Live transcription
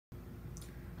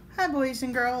Hi boys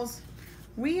and girls.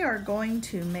 We are going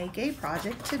to make a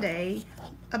project today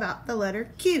about the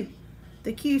letter Q.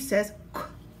 The Q says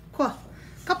qu. A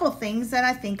couple of things that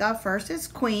I think of first is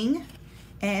Queen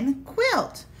and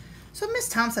Quilt. So Miss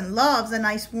Thompson loves a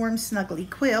nice warm snuggly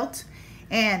quilt,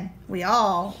 and we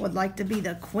all would like to be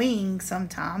the queen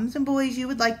sometimes, and boys, you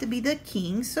would like to be the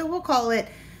king, so we'll call it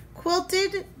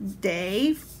Quilted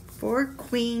Day for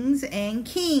Queens and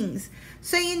Kings.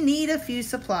 So you need a few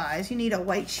supplies. You need a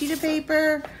white sheet of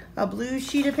paper, a blue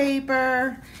sheet of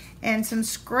paper, and some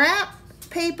scrap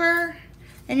paper.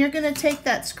 And you're going to take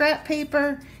that scrap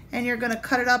paper and you're going to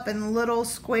cut it up in little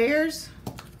squares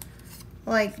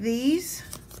like these.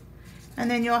 And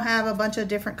then you'll have a bunch of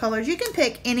different colors. You can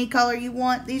pick any color you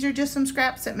want. These are just some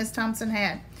scraps that Miss Thompson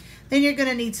had. Then you're going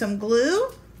to need some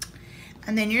glue.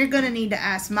 And then you're going to need to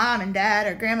ask mom and dad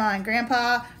or grandma and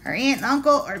grandpa or aunt and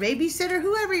uncle or babysitter,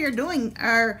 whoever you're doing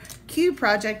our Q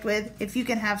project with, if you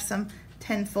can have some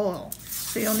tin foil.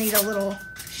 So you'll need a little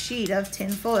sheet of tin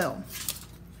foil.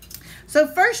 So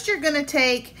first you're going to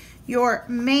take your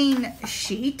main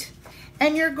sheet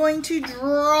and you're going to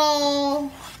draw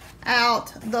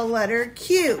out the letter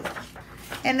Q.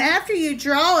 And after you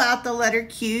draw out the letter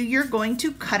Q, you're going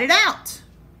to cut it out.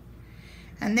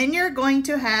 And then you're going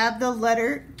to have the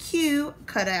letter Q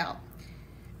cut out.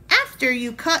 After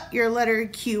you cut your letter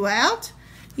Q out,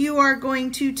 you are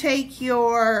going to take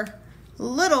your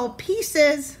little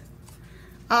pieces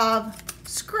of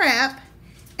scrap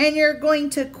and you're going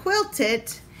to quilt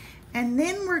it, and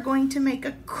then we're going to make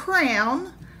a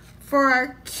crown for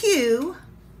our Q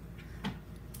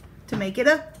to make it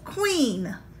a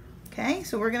queen. Okay,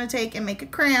 so we're going to take and make a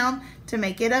crown to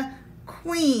make it a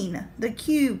queen, the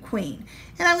Q queen.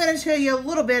 And I'm going to show you a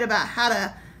little bit about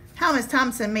how Miss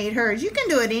Thompson made hers. You can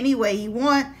do it any way you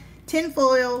want. Tin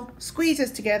foil, squeeze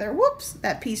this together. Whoops,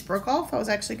 that piece broke off. I was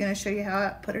actually going to show you how I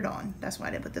put it on. That's why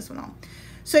I didn't put this one on.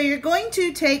 So you're going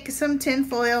to take some tin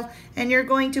foil and you're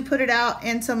going to put it out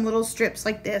in some little strips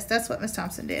like this. That's what Miss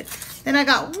Thompson did. Then I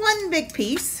got one big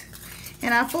piece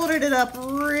and I folded it up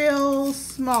real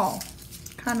small,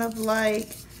 kind of like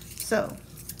so.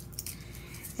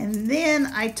 And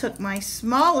then I took my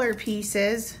smaller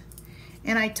pieces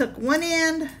and I took one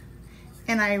end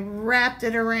and I wrapped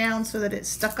it around so that it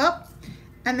stuck up.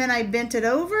 And then I bent it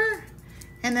over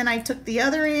and then I took the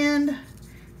other end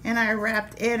and I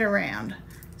wrapped it around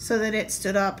so that it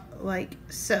stood up like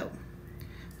so.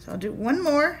 So I'll do one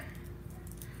more.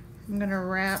 I'm gonna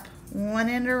wrap one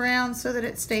end around so that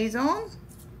it stays on.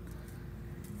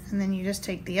 And then you just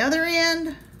take the other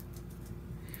end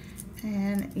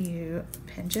and you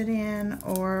pinch it in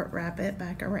or wrap it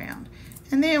back around.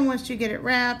 And then once you get it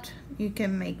wrapped, you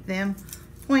can make them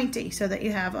pointy so that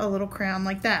you have a little crown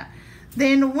like that.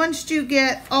 Then once you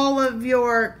get all of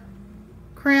your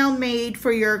crown made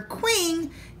for your queen,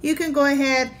 you can go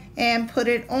ahead and put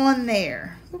it on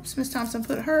there. Oops, Miss Thompson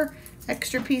put her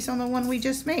extra piece on the one we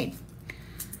just made.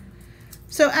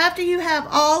 So after you have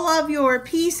all of your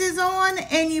pieces on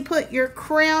and you put your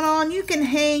crown on, you can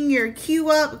hang your Q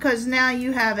up because now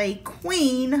you have a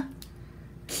queen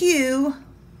Q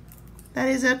that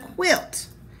is a quilt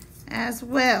as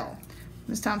well.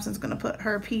 Miss Thompson's going to put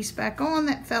her piece back on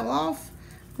that fell off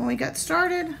when we got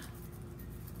started.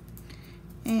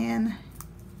 And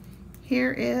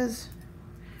here is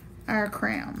our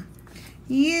crown.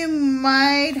 You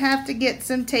might have to get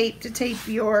some tape to tape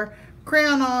your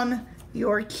crown on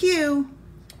your Q.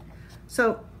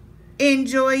 So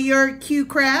enjoy your Q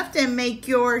craft and make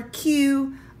your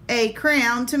Q a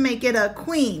crown to make it a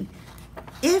queen.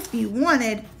 If you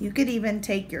wanted, you could even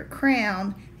take your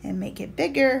crown and make it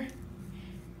bigger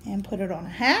and put it on a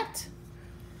hat.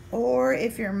 Or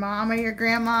if your mom or your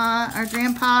grandma or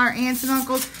grandpa or aunts and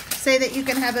uncles say that you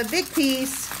can have a big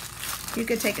piece, you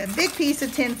could take a big piece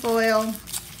of tin foil,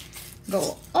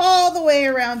 go all the way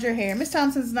around your hair. Miss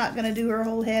Thompson's not going to do her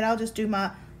whole head. I'll just do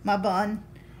my bun.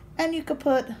 And you could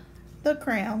put the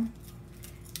crown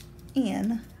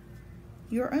in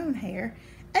your own hair.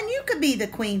 And you could be the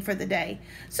queen for the day.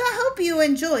 So I hope you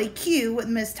enjoy Q with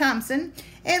Miss Thompson.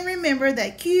 And remember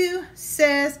that Q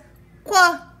says,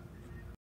 qua.